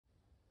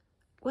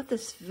what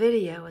this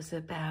video is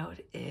about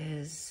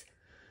is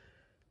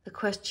the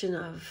question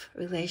of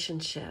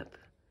relationship.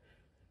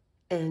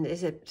 And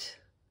is it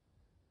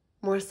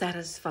more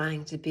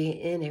satisfying to be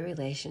in a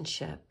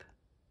relationship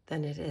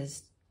than it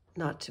is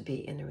not to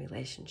be in a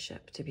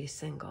relationship, to be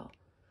single?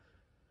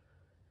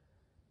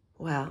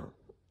 Well,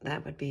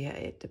 that would be,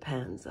 it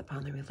depends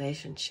upon the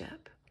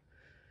relationship.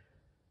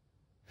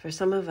 For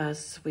some of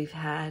us, we've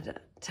had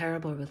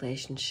terrible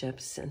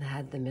relationships and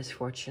had the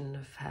misfortune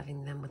of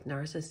having them with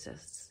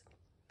narcissists.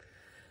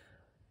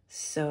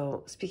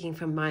 So speaking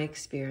from my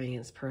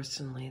experience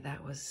personally,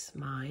 that was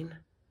mine.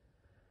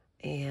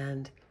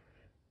 And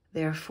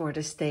therefore,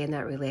 to stay in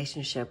that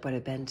relationship would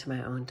have been to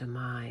my own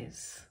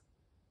demise.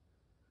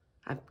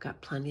 I've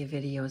got plenty of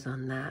videos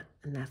on that,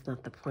 and that's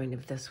not the point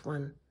of this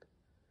one.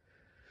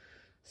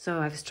 So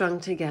I've strung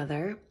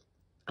together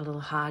a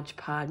little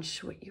hodgepodge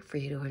for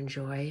you to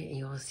enjoy, and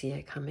you will see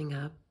it coming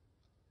up.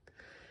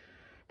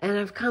 And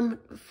I've come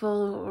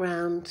full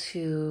around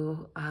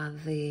to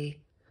the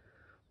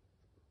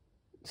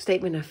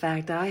statement of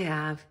fact I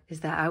have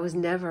is that I was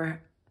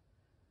never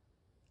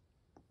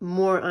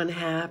more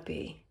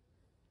unhappy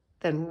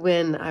than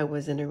when I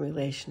was in a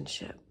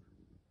relationship.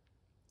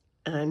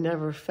 And I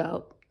never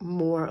felt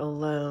more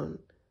alone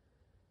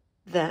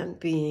than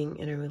being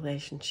in a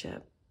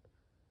relationship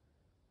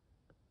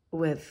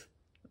with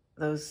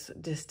those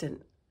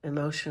distant,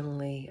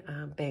 emotionally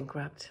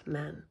bankrupt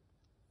men.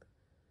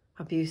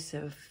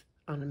 Abusive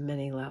on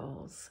many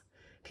levels.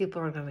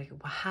 People are going to be,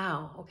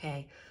 wow,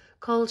 okay.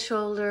 Cold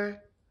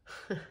shoulder,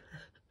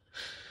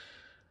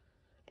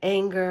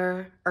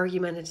 anger,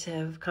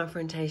 argumentative,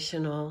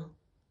 confrontational,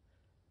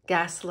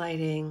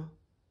 gaslighting,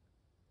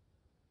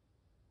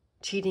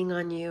 cheating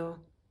on you,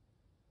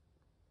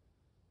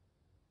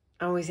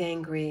 always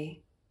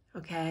angry,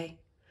 okay?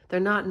 They're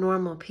not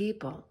normal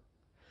people.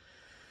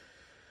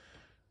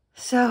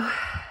 So,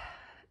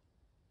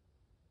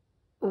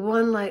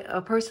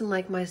 a person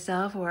like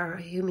myself, or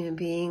a human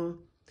being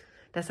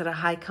that's at a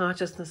high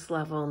consciousness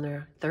level in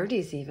their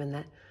 30s even,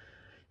 that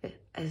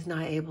is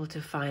not able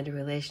to find a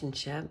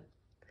relationship,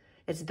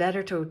 it's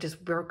better to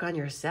just work on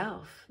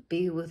yourself.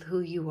 Be with who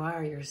you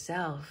are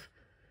yourself.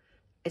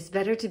 It's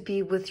better to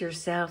be with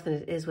yourself than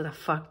it is with a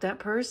fucked up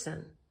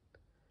person.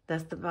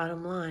 That's the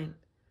bottom line.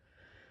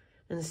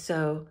 And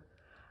so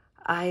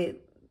I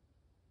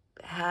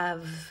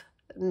have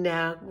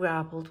now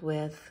grappled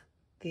with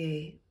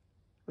the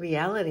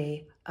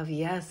reality of,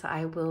 yes,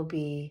 I will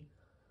be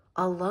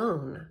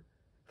alone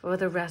for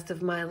the rest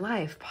of my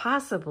life,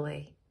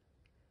 possibly,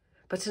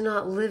 but to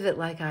not live it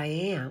like I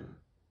am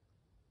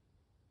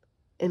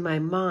in my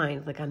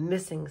mind, like I'm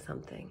missing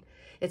something.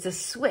 It's a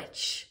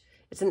switch.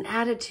 It's an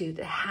attitude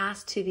that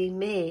has to be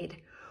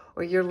made,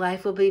 or your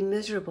life will be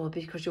miserable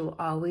because you will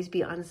always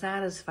be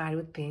unsatisfied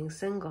with being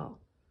single.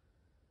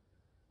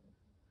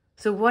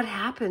 So what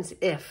happens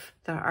if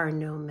there are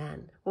no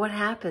men? What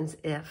happens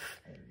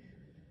if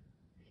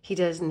he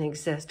doesn't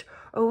exist?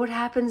 Or what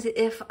happens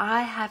if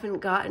I haven't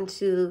gotten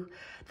to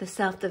the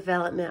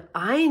self-development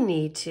I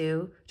need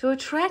to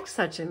attract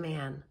such a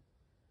man?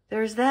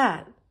 There's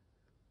that.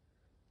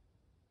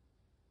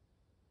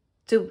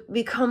 To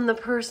become the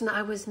person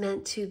I was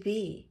meant to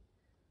be.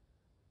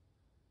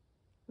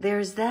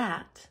 There's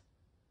that.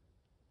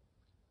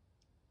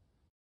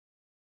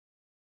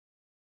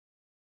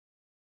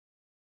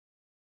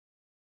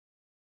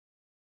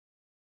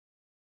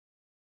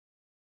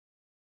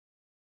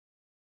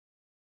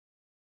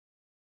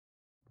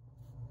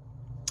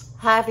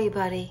 Hi,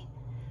 everybody.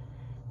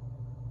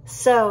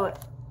 So,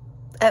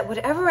 at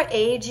whatever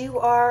age you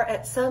are,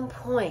 at some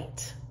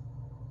point,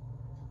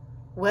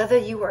 whether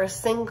you are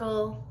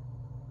single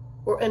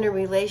or in a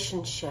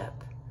relationship,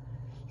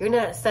 you're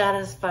not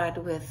satisfied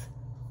with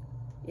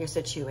your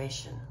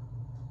situation.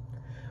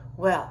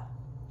 Well,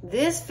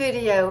 this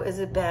video is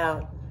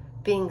about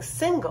being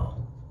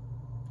single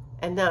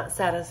and not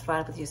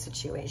satisfied with your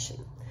situation.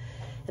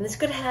 And this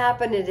could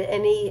happen at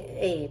any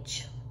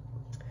age.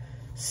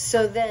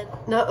 So then,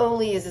 not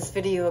only is this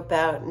video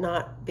about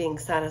not being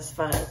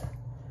satisfied,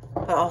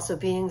 but also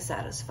being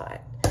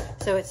satisfied.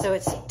 So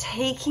it's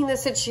taking the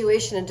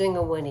situation and doing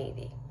a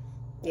 180.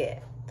 Yeah.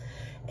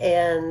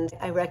 And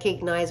I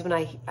recognize when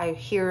I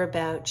hear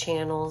about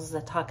channels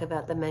that talk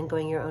about the men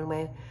going your own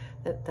way,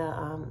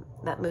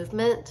 that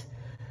movement,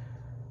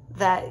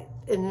 that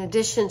in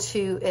addition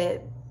to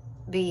it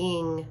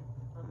being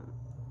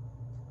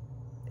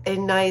a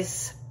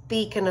nice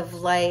beacon of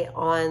light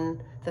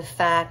on the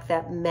fact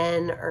that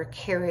men are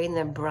carrying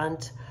the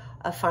brunt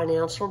of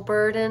financial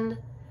burden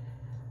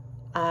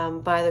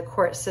by the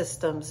court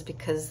systems,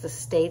 because the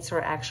states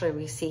are actually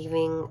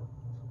receiving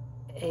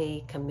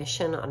a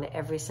commission on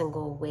every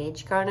single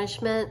wage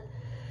garnishment.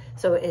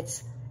 So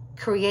it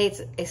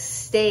creates a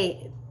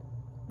state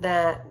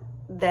that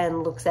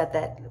then looks at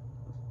that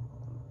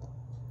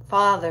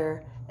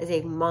father as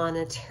a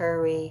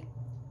monetary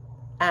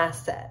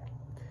asset.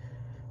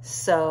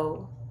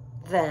 So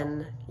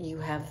then you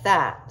have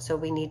that. So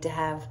we need to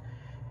have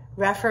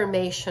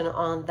reformation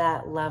on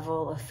that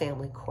level of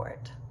family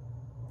court.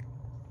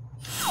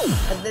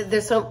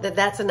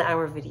 That's an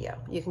hour video.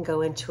 You can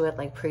go into it,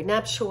 like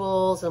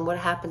prenuptials and what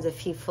happens if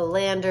he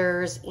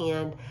philanders.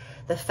 And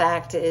the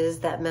fact is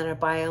that men are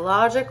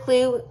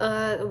biologically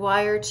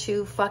wired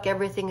to fuck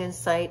everything in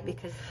sight,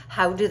 because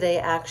how do they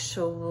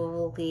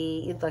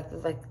actually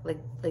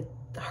like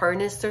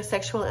harness their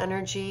sexual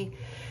energy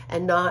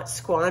and not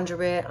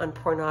squander it on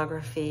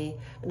pornography,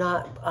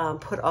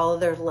 not put all of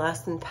their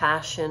lust and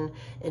passion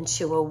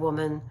into a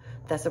woman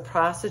that's a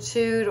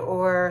prostitute,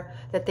 or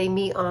that they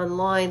meet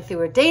online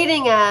through a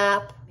dating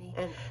app,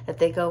 and that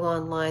they go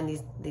online,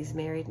 these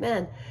married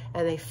men,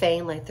 and they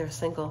feign like they're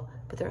single,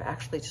 but they're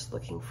actually just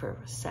looking for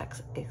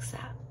sex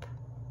ASAP,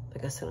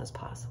 like as soon as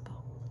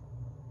possible.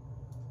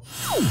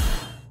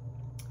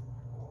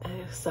 And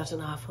it was such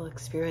an awful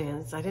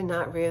experience. I did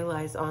not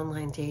realize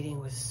online dating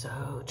was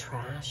so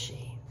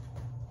trashy.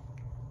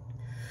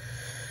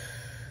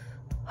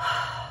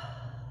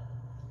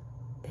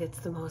 It's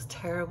the most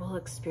terrible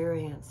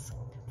experience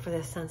for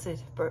the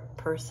sensitive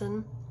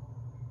person.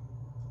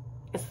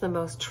 It's the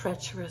most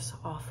treacherous,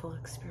 awful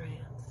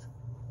experience.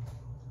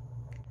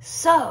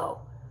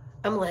 So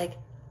I'm like,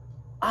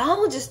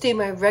 I'll just do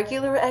my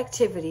regular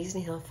activities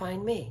and he'll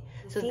find me.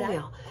 So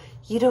female,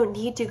 you don't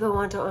need to go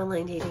onto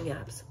online dating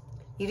apps.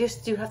 You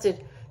just do have to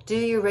do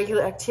your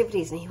regular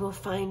activities and he will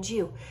find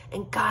you.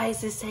 And guys,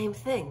 the same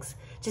things.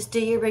 Just do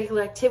your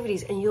regular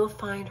activities and you'll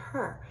find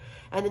her.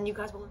 And then you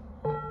guys will...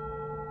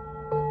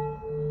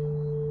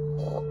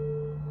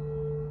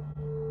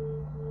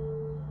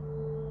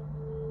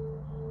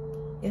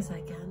 Yes,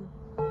 I can.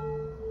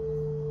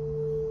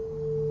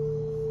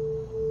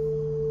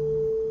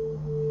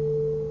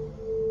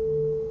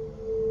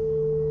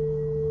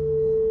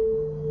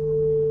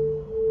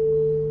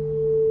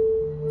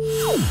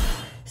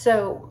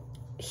 So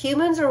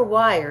humans are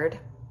wired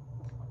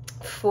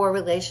for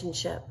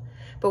relationship,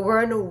 but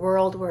we're in a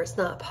world where it's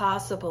not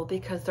possible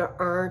because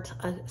there aren't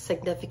a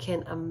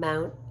significant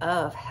amount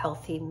of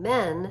healthy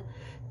men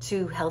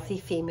to healthy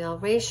female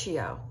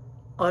ratio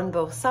on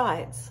both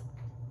sides.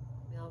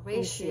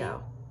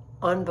 Ratio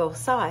on both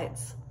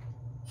sides.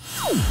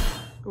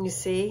 You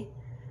see?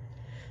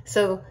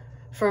 So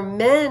for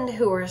men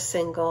who are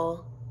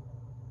single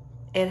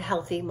and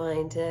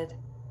healthy-minded,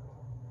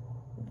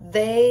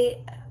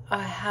 they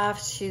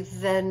have to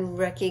then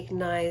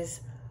recognize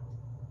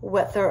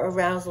what their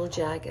arousal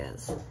jag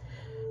is.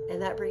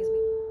 And that brings me...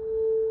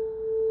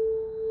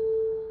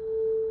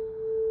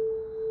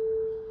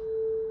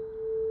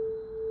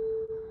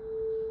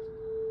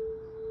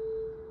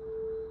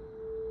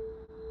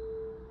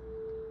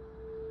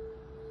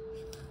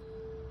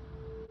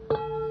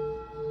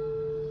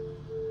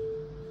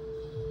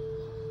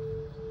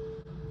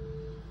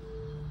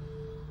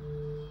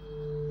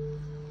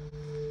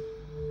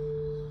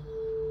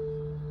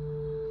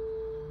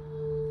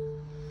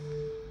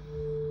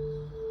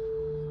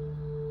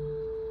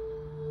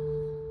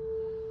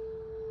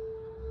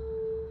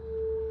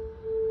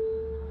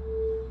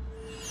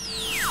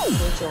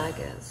 jag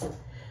is.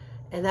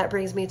 And that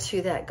brings me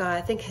to that guy,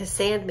 I think his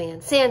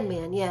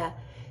Sandman, yeah,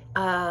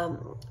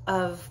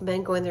 of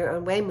men going their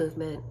own way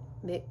movement.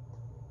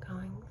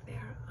 Going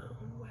their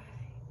own way.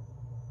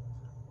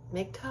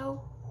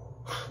 MGTOW?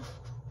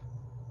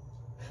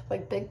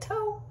 Like big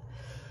toe?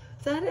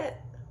 Is that it?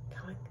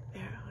 Going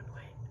their own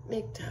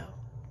way. MGTOW.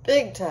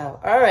 Big toe.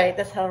 All right,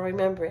 that's how I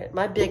remember it.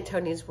 My big toe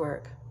needs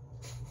work.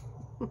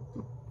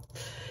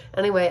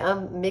 Anyway,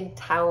 I'm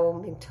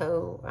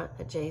MGTOW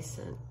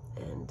adjacent.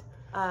 And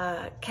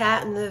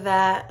Cat in the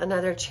Vat,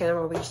 another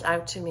channel, reached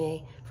out to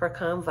me for a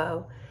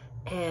convo,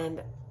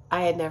 and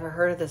I had never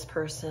heard of this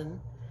person.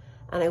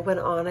 And I went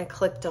on, I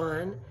clicked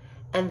on,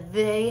 and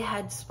they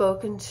had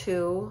spoken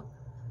to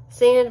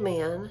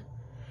Sandman.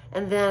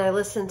 And then I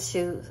listened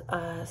to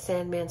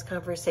Sandman's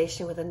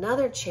conversation with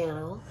another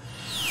channel.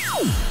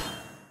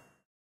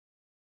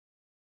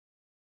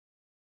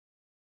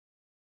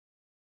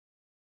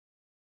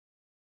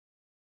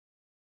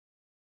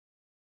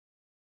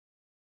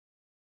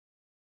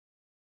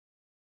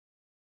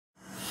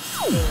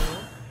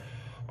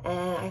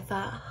 And I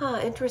thought, huh,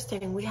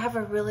 interesting. We have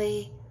a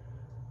really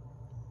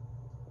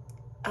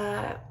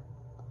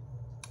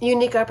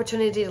unique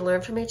opportunity to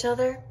learn from each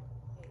other.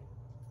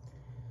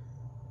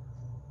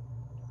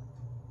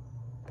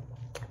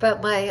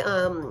 But my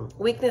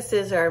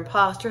weaknesses are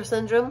imposter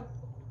syndrome.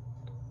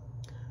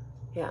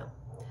 Yeah.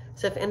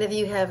 So if any of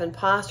you have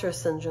imposter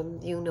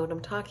syndrome, you know what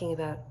I'm talking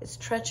about. It's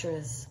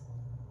treacherous.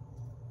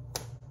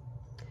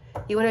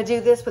 You want to do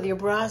this with your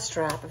bra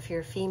strap if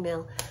you're a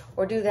female.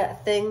 Or do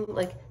that thing,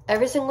 like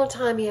every single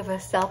time you have a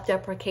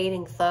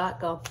self-deprecating thought,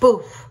 go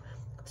boof.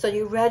 So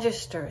you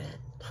register it.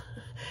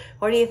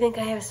 Or do you think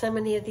I have so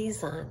many of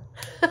these on?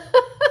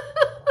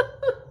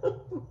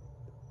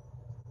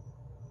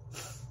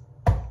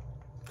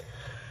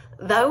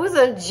 That was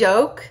a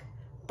joke,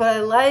 but I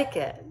like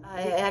it.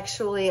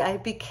 I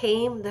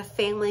became the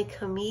family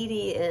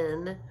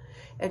comedian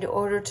in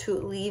order to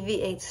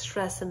alleviate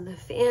stress in the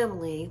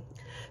family,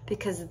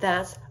 because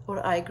that's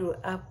what I grew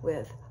up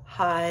with.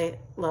 High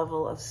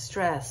level of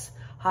stress,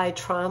 high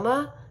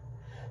trauma.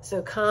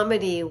 So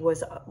comedy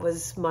was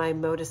my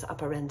modus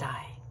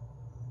operandi.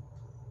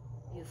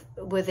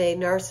 With a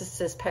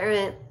narcissist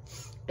parent,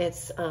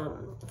 it's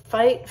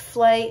fight,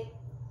 flight,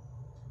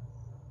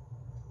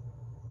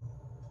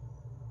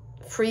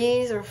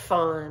 freeze, or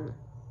fawn.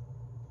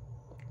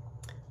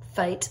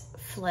 Fight,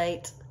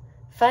 flight,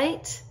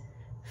 fight,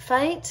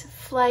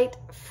 flight,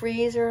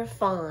 freeze, or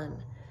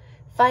fawn.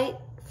 Fight,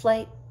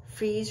 flight,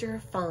 freeze, or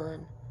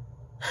fawn.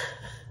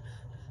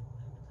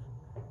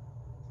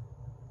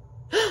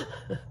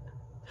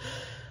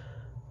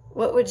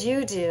 What would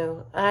you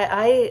do?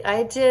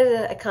 I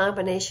did a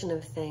combination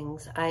of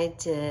things. I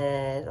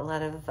did a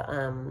lot of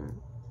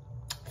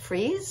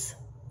freeze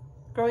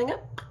growing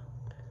up.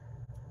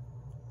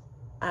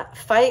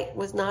 Fight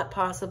was not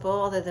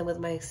possible other than with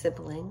my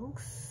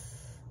siblings.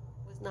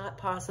 Not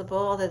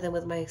possible other than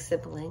with my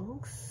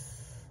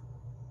siblings.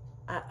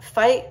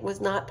 Fight was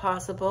not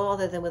possible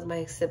other than with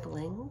my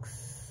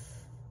siblings.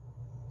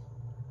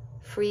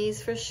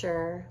 Freeze for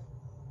sure.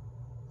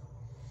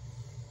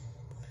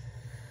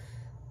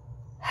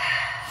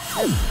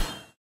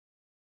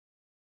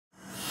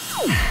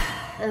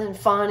 And then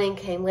fawning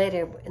came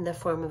later in the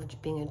form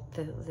of being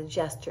the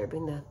jester,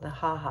 being the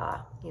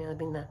ha-ha, you know,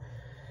 being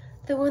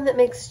the one that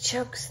makes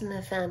jokes in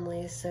the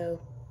family. So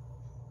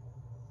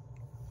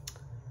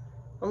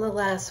on the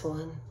last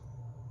one,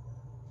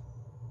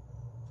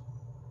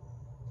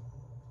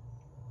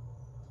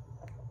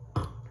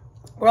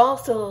 we're all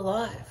still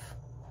alive.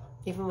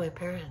 Even my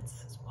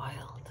parents. It's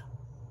wild.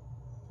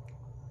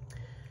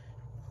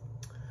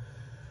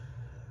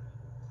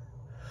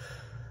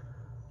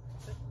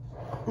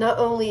 Not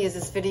only is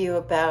this video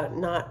about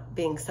not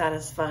being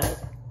satisfied,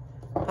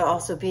 but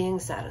also being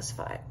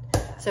satisfied.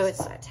 So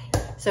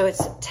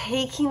it's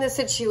taking the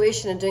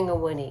situation and doing a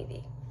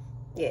 180.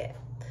 Yeah.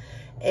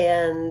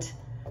 And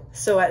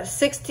so at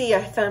 60,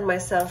 I found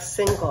myself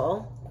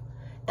single,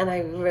 and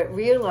I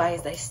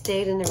realized I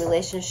stayed in a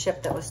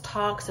relationship that was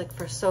toxic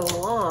for so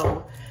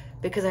long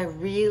because I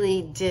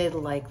really did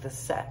like the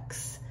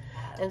sex.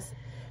 And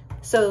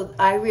so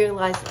I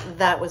realized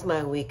that was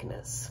my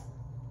weakness.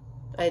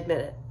 I admit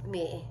it,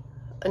 me.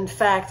 In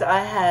fact,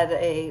 I had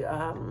a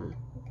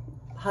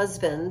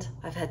husband.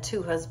 I've had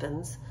 2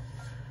 husbands.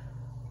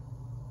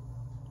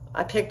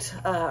 I picked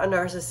a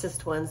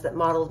narcissist ones that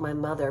modeled my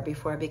mother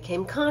before I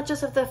became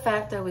conscious of the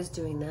fact I was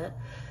doing that.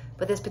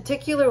 But this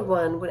particular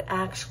one would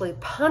actually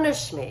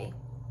punish me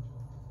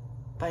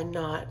by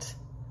not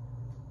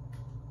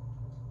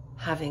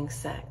having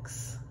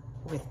sex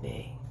with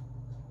me.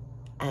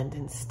 And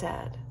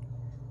instead,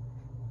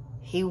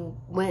 he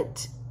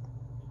went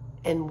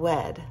and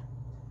wed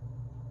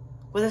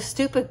with a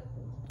stupid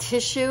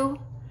tissue,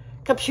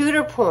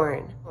 computer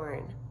porn.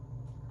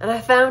 And I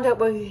found out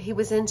what he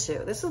was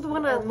into. This is the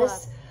one I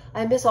miss.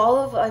 I miss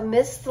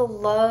the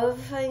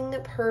loving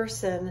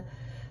person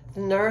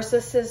the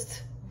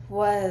narcissist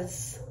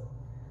was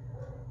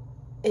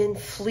in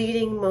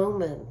fleeting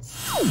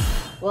moments.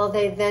 Well,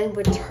 they then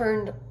would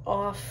turn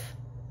off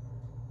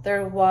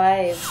their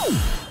wives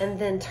and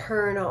then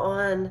turn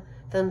on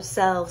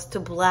themselves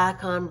to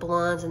black on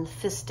blondes and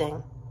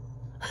fisting.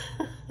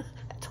 I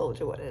told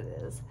you what it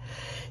is.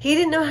 He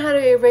didn't know how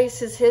to erase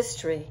his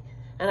history.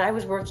 And I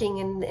was working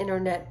in the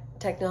internet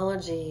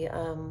technology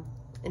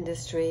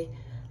industry,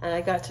 and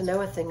I got to know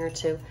a thing or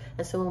two.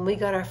 And so when we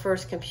got our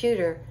first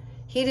computer,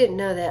 he didn't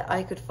know that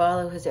I could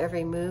follow his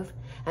every move.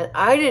 And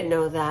I didn't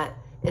know that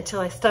until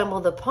I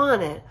stumbled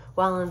upon it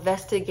while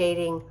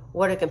investigating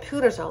what a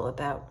computer's all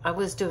about. I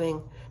was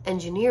doing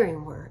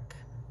engineering work,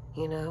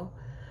 you know.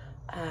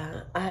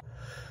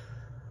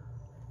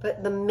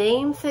 But the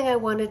main thing I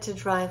wanted to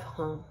drive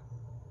home,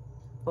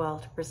 well,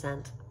 to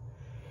present,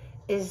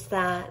 is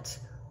that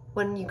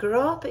when you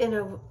grow up in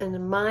a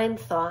mind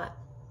thought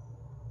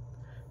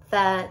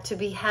that to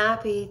be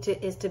happy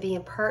is to be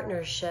in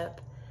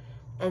partnership,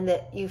 and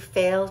that you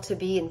fail to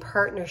be in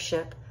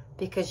partnership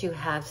because you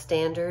have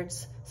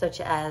standards such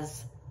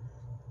as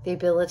the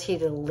ability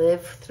to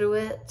live through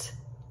it,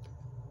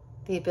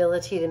 the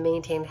ability to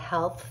maintain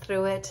health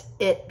through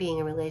it being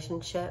a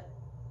relationship.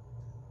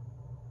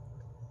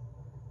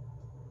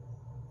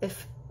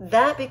 If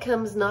that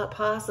becomes not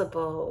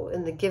possible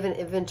in the given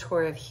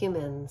inventory of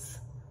humans,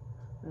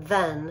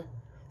 then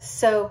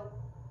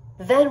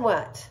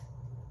what?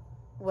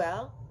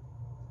 Well,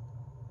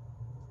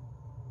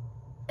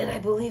 and I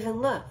believe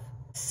in love.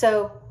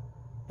 So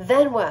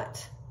then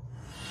what?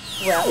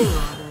 Well,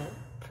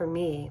 for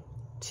me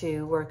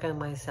to work on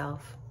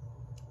myself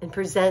and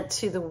present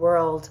to the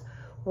world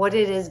what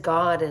it is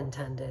God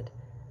intended.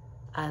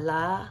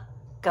 Allah,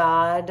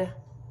 God,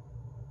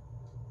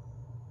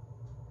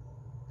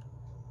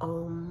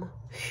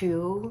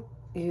 Hu,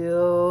 you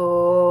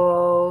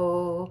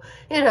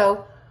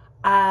know,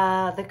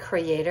 the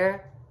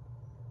creator,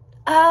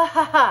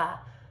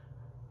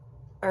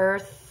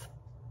 Earth,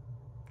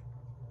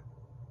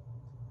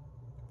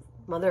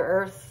 Mother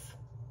Earth,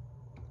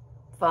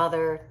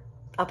 Father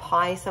up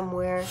high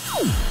somewhere.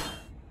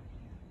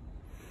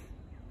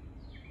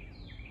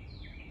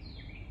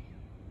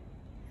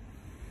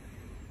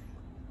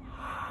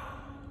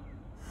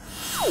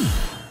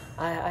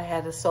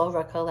 had a soul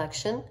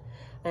recollection,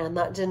 and I'm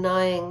not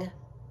denying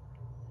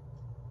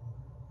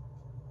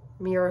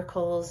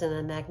miracles and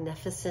a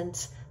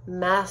magnificent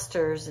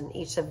masters in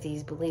each of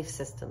these belief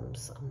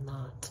systems. I'm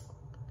not.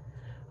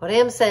 What I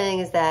am saying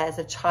is that as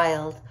a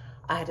child,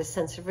 I had a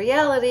sense of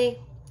reality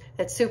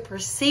that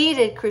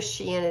superseded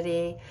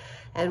Christianity.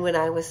 And when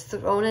I was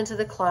thrown into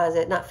the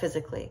closet, not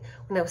physically,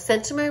 when I was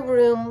sent to my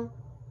room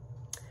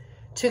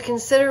to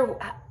consider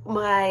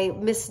my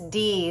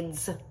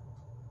misdeeds,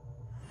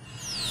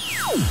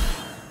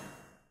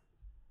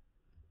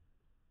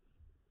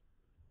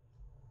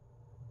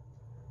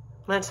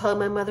 when I told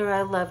my mother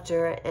I loved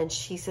her and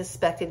she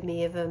suspected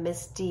me of a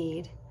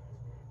misdeed,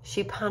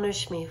 she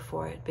punished me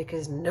for it,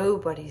 because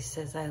nobody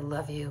says I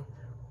love you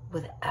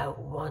without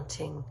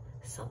wanting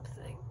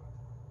something.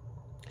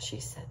 She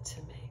said to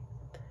me,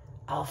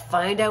 I'll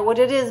find out what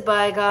it is,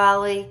 by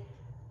golly.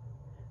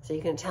 So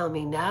you can tell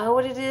me now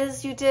what it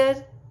is you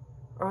did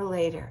or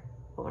later.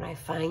 But when I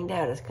find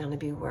out, it's going to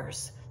be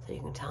worse. So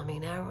you can tell me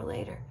now or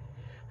later.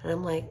 And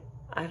I'm like,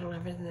 I don't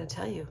have anything to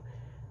tell you.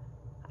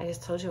 I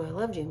just told you I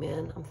loved you,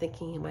 man. I'm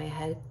thinking in my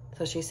head.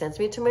 So she sends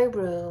me to my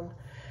room.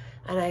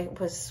 And I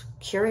was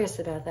curious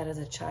about that as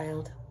a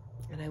child.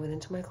 And I went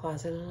into my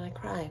closet and I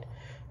cried.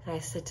 And I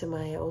said to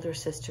my older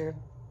sister,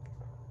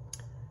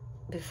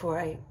 before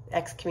I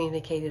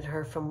excommunicated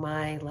her from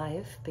my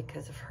life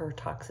because of her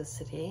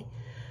toxicity,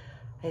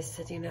 I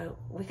said, you know,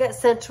 we got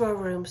sent to our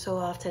room so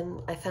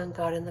often, I found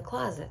God in the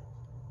closet.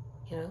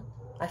 You know,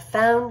 I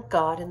found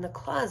God in the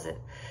closet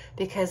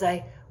because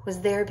I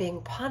was there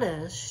being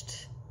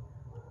punished,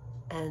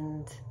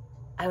 and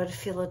I would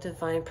feel a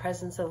divine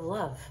presence of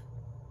love.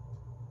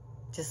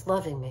 Just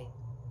loving me,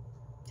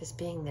 just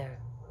being there,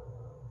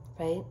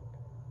 right?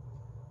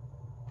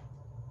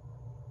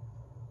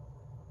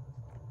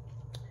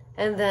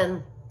 And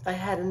then I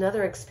had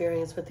another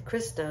experience with the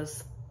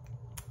Christos,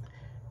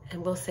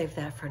 and we'll save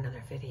that for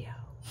another video.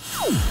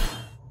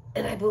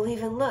 And I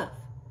believe in love.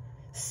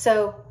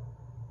 So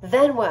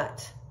then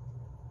what?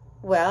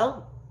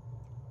 Well,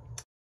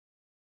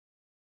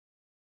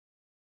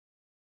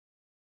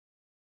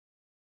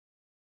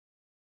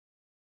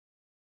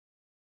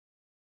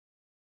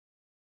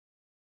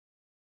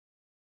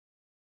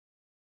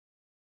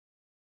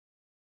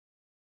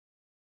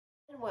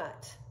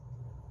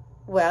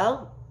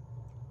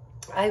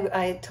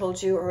 I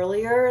told you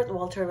earlier,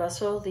 Walter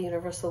Russell, the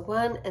Universal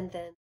One, and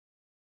then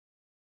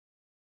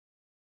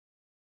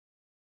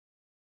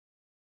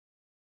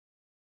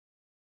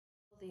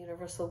the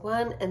Universal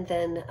One, and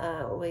then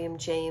William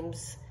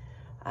James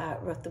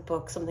wrote the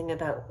book, something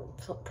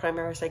about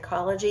primary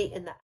psychology.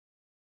 In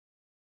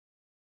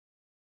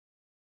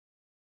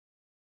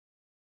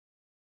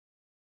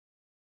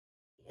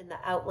the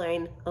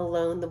outline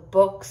alone, the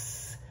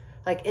books,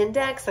 like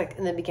index, like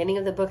in the beginning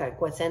of the book,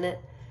 like what's in it,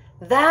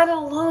 that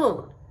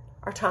alone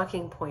are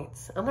talking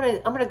points. I'm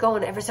gonna go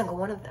in every single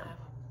one of them.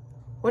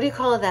 What do you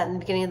call that in the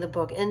beginning of the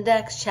book?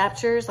 Index,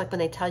 chapters, like when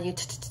they tell you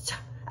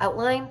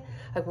outline,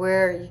 like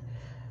where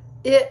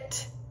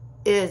it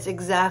is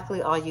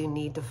exactly all you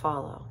need to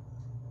follow.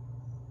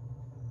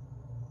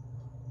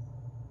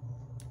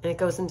 And it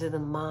goes into the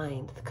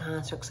mind, the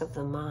constructs of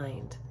the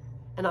mind.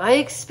 And I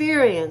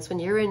experience when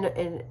you're in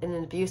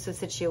an abusive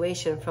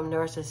situation from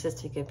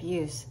narcissistic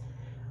abuse,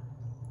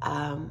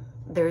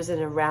 there's an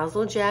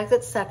arousal jag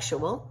that's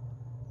sexual,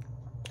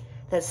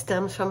 that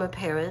stems from a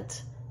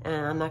parent. And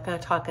I'm not going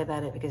to talk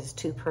about it because it's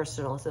too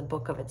personal. It's a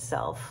book of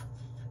itself.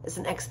 It's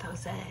an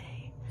expose. And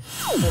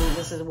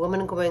this is a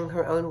woman going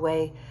her own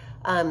way.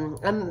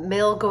 A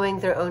male going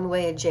their own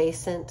way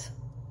adjacent.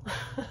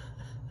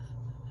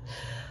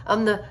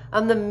 I'm the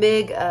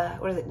MIG,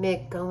 what is it?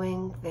 MIG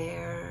going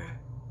there.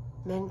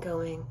 Men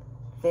going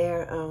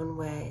their own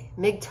way.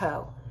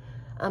 MGTOW.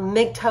 I'm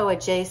MGTOW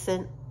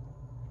adjacent.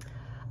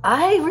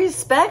 I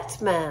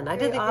respect men. I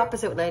did the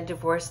opposite when I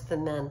divorced the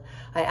men.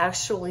 I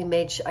actually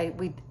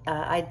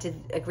I did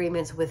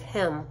agreements with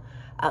him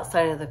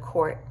outside of the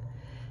court,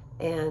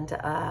 and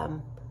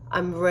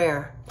I'm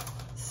rare,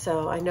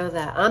 so I know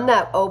that I'm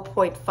that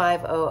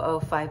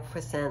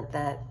 0.5005%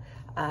 that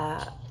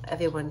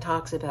everyone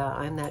talks about.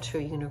 I'm that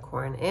true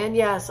unicorn. And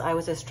yes, I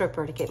was a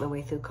stripper to get my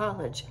way through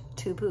college,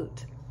 to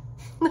boot.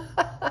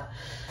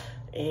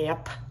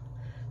 Yep.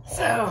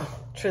 So,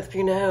 truth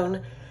be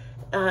known,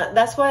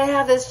 that's why I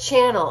have this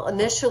channel.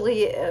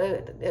 Initially,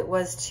 it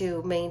was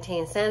to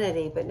maintain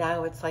sanity, but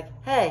now it's like,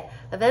 hey,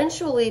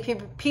 eventually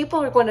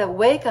people are going to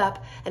wake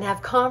up and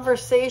have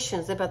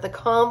conversations about the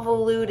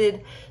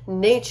convoluted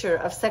nature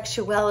of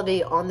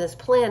sexuality on this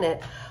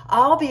planet.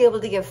 I'll be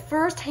able to give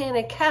firsthand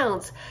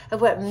accounts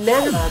of what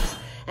men love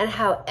and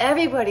how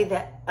everybody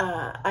that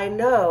I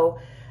know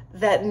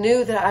that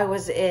knew that I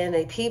was in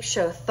a peep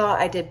show thought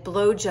I did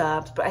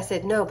blowjobs, but I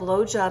said, no,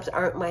 blowjobs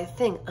aren't my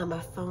thing. I'm a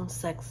phone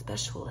sex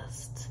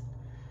specialist.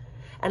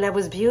 And I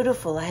was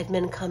beautiful. I had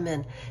men come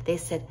in. They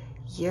said,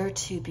 you're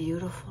too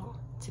beautiful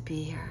to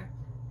be here.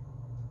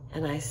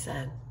 And I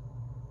said,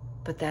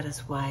 but that is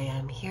why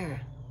I'm here.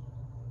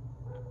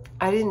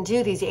 I didn't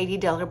do these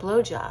 $80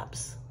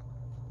 blowjobs.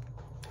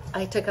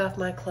 I took off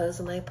my clothes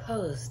and I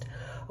posed.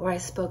 or I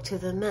spoke to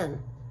the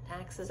men.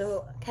 Taxes,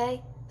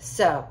 okay?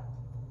 So,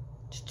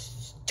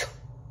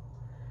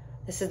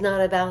 this is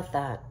not about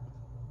that.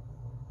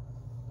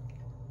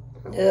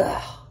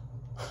 Ugh.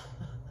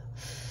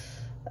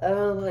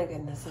 Oh my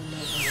goodness.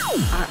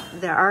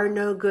 There are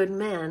no good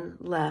men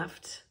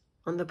left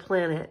on the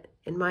planet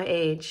in my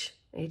age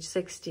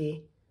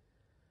 60,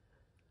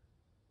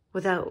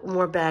 without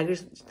more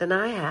baggage than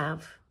I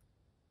have,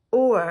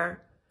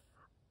 or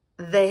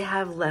they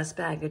have less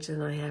baggage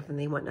than I have and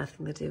they want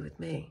nothing to do with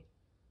me.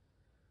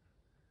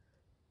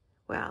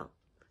 Well,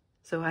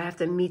 so I have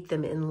to meet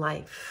them in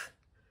life.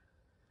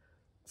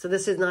 So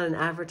this is not an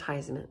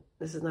advertisement.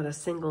 This is not a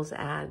singles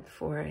ad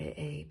for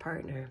a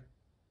partner.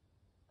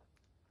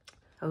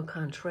 Au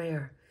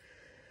contraire,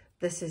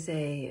 this is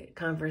a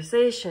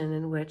conversation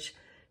in which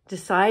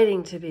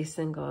deciding to be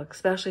single,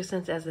 especially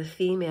since as a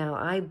female,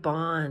 I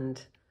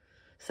bond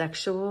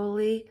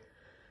sexually.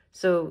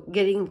 So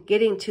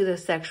getting to the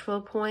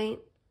sexual point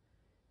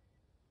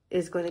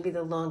is going to be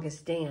the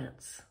longest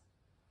dance.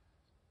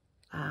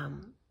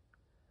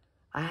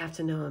 I have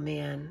to know a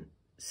man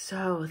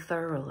so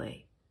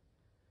thoroughly.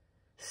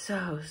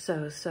 So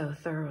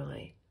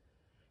thoroughly.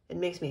 It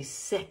makes me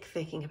sick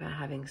thinking about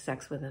having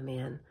sex with a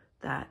man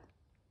that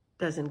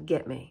doesn't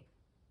get me.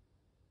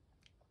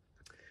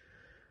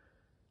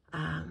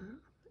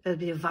 It would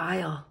be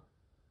vile.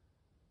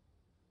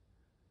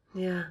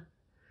 Yeah.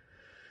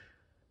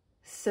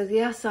 So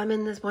yes, I'm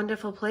in this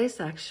wonderful place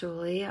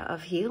actually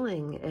of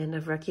healing and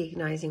of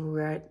recognizing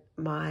where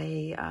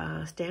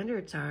my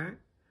standards are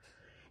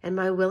and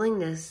my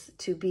willingness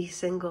to be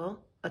single,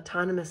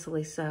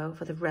 autonomously so,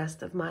 for the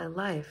rest of my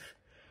life,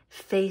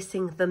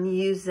 facing the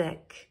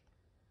music,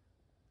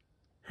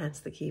 hence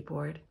the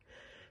keyboard,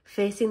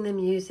 facing the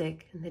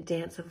music and the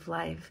dance of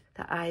life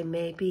that I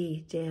may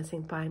be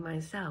dancing by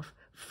myself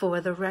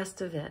for the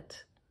rest of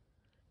it.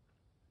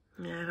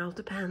 Yeah, it all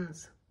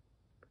depends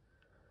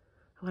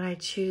what I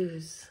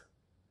choose.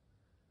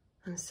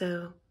 And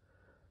so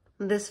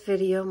this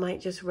video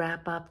might just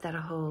wrap up that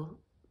whole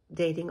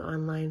dating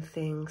online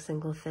thing,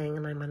 single thing,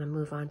 and I'm going to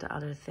move on to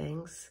other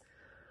things.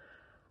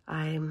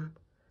 I'm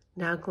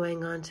now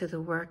going on to the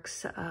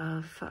works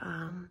of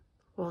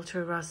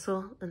Walter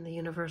Russell and the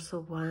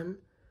Universal One,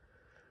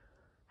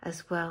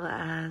 as well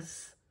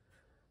as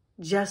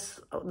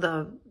just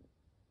the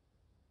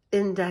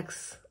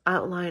index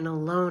outline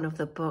alone of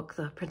the book,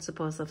 The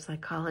Principles of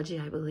Psychology,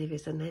 I believe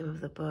is the name of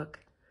the book.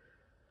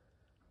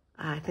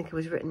 I think it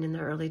was written in the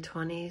early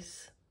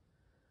 20s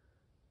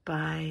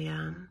by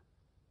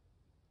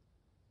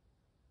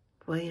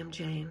William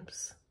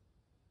James.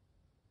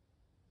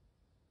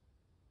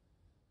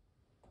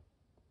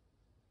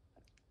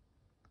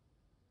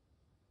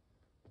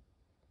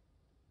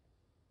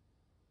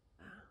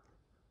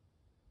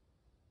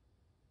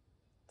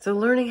 So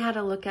learning how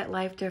to look at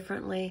life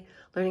differently,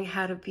 learning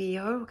how to be,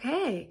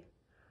 okay,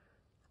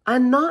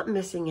 I'm not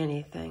missing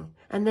anything.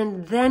 And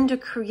then to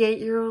create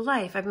your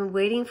life. I've been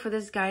waiting for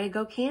this guy to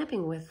go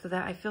camping with so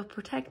that I feel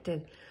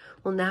protected.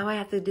 Well, now I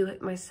have to do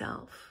it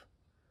myself.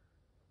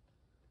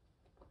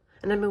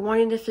 And I've been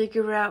wanting to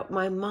figure out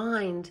my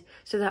mind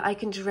so that I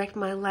can direct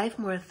my life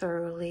more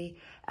thoroughly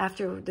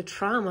after the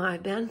trauma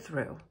I've been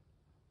through.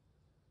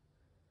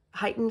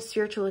 Heightened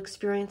spiritual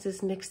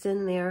experiences mixed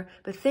in there,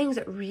 but things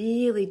that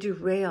really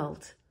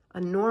derailed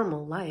a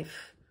normal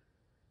life.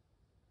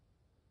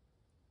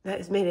 That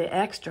has made it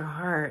extra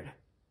hard.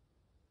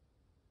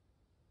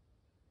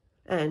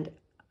 And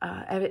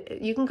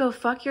you can go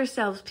fuck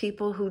yourselves,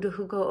 people who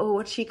go, oh,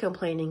 what's she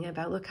complaining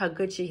about? Look how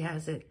good she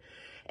has it.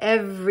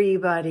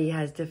 Everybody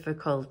has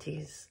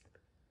difficulties.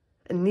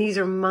 And these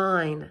are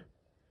mine.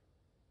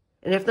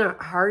 And if they're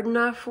not hard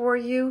enough for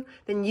you,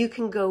 then you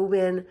can go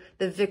win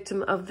the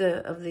Victim of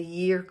the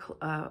Year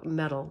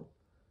medal.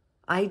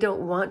 I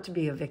don't want to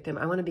be a victim.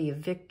 I want to be a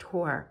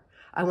victor.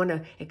 I want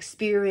to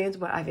experience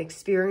what I've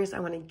experienced. I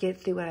want to get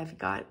through what I've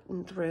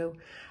gotten through.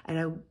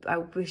 And I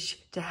wish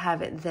to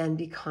have it then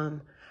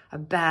become a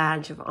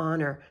badge of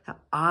honor that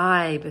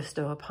I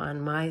bestow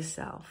upon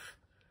myself.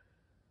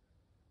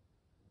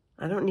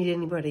 I don't need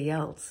anybody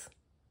else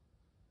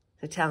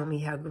to tell me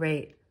how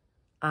great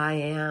I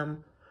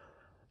am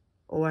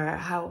or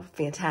how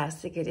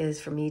fantastic it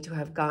is for me to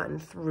have gotten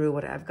through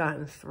what I've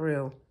gotten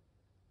through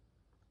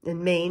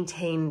and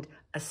maintained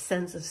a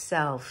sense of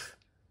self.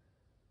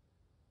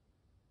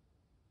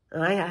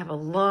 And I have a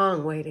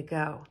long way to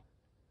go,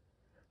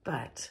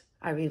 but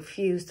I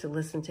refuse to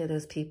listen to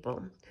those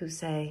people who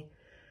say,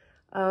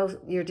 oh,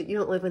 you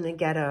don't live in the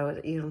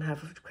ghetto, you don't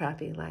have a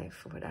crappy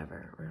life or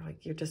whatever, or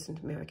like you're just an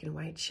American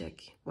white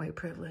chick, white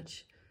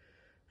privilege,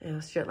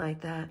 shit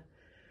like that.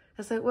 I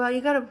was like, well,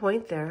 you got a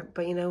point there,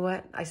 but you know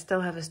what? I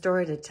still have a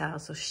story to tell,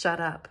 so shut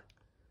up.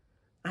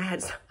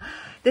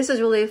 This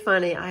is really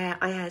funny.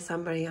 I had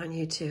somebody on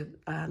YouTube,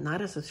 not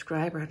a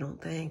subscriber, I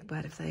don't think,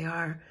 but if they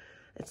are,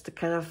 it's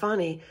kind of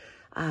funny.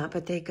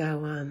 But they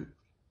go,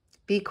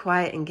 be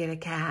quiet and get a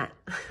cat.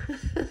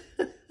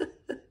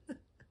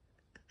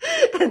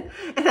 and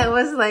I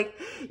was like,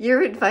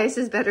 your advice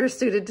is better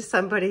suited to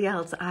somebody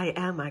else. I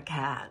am a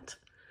cat.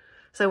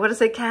 So what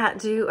does a cat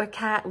do? A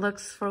cat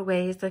looks for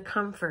ways to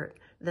comfort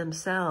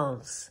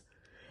themselves.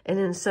 And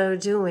in so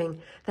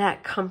doing,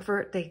 that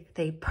comfort,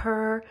 they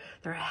purr,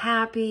 they're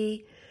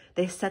happy,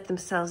 they set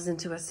themselves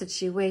into a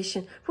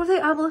situation where they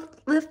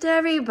uplift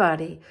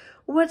everybody.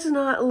 What's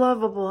not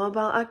lovable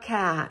about a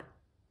cat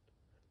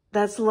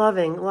that's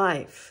loving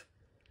life?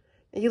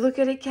 And you look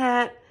at a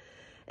cat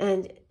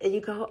and you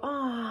go,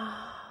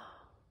 oh,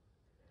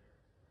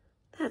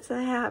 that's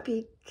a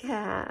happy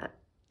cat.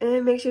 And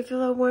it makes you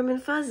feel all warm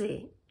and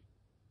fuzzy,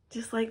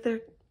 just like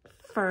their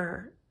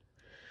fur.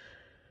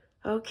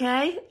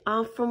 Okay,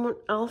 all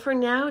for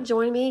now.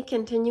 Join me,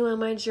 continue on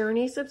my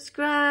journey.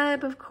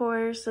 Subscribe, of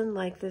course, and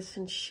like this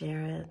and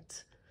share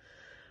it.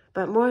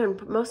 But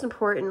most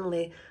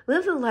importantly,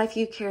 live the life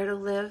you care to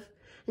live.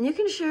 And you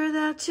can share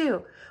that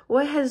too.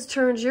 What has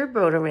turned your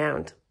boat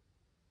around?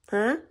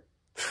 Huh?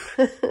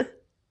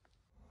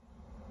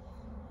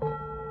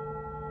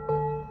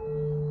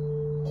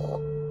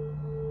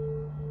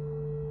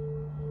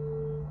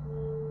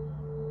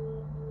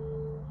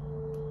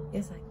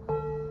 Yes,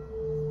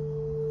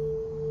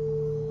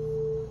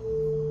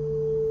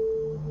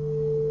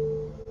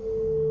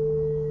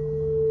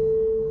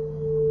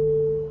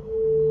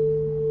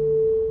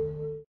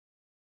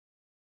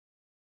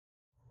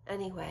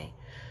 Anyway,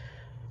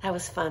 that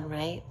was fun,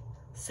 right?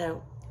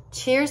 So,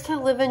 cheers to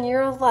living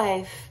your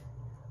life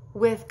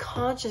with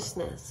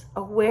consciousness,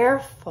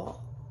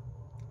 awareful.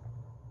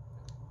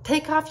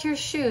 Take off your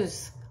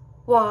shoes.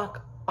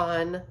 Walk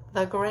on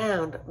the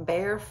ground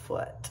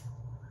barefoot.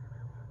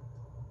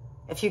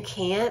 If you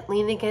can't,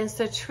 lean against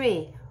a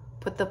tree.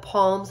 Put the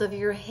palms of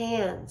your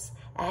hands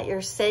at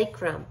your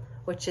sacrum,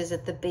 which is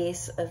at the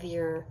base of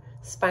your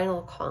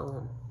spinal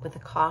column, where the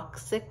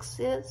coccyx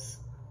is.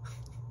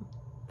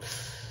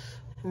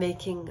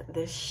 Making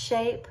this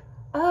shape.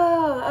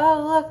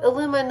 Oh, look,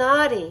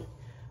 Illuminati.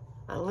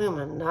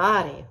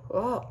 Illuminati.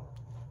 Oh,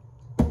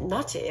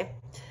 naughty.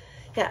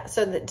 Yeah,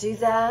 so do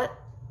that.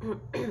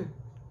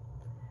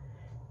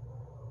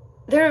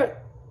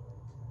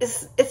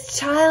 It's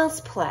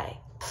child's play.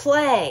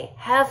 Play.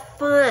 Have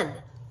fun.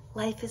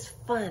 Life is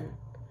fun.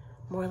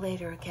 More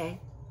later, okay?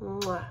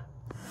 Mwah.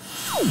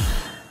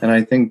 And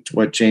I think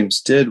what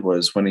James did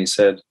was when he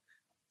said,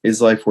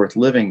 is life worth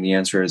living? The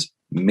answer is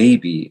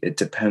maybe. It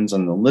depends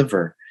on the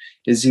liver.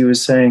 Is he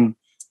was saying,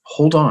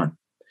 hold on.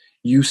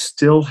 You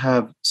still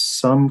have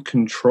some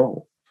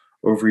control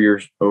over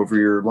your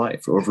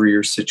life, over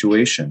your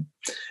situation.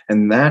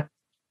 And that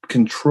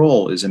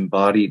control is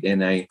embodied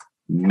in a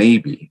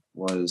maybe.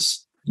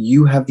 Was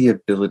you have the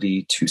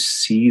ability to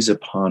seize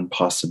upon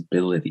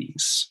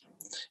possibilities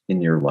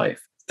in your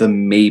life, the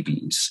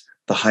maybes,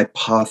 the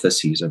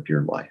hypotheses of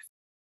your life.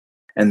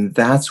 And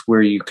that's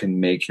where you can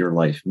make your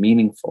life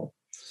meaningful.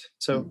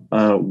 So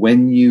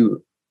when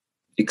you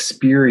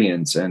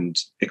experience and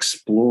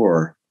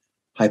explore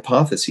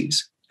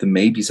hypotheses, the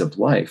maybes of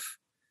life,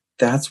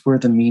 that's where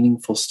the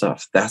meaningful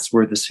stuff, that's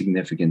where the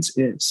significance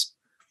is.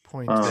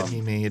 Point that he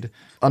made,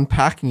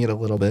 unpacking it a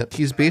little bit,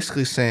 he's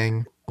basically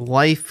saying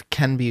life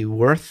can be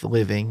worth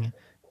living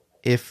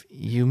if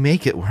you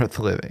make it worth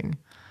living.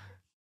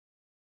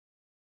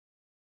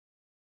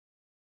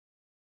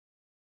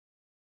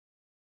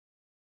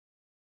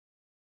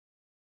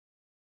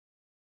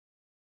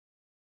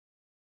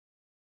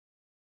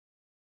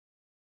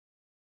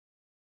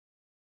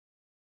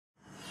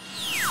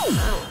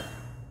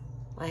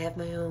 I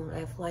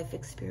have life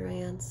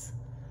experience.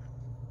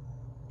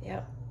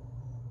 Yep.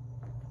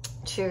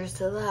 Cheers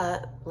to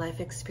that life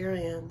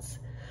experience.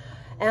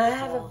 And I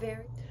have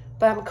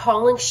but I'm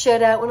calling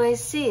shit out when I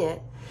see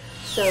it.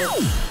 So,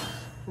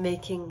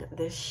 making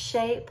this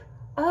shape.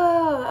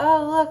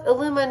 Oh, look,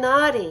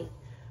 Illuminati.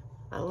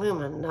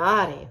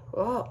 Illuminati.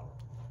 Oh,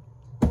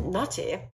 naughty.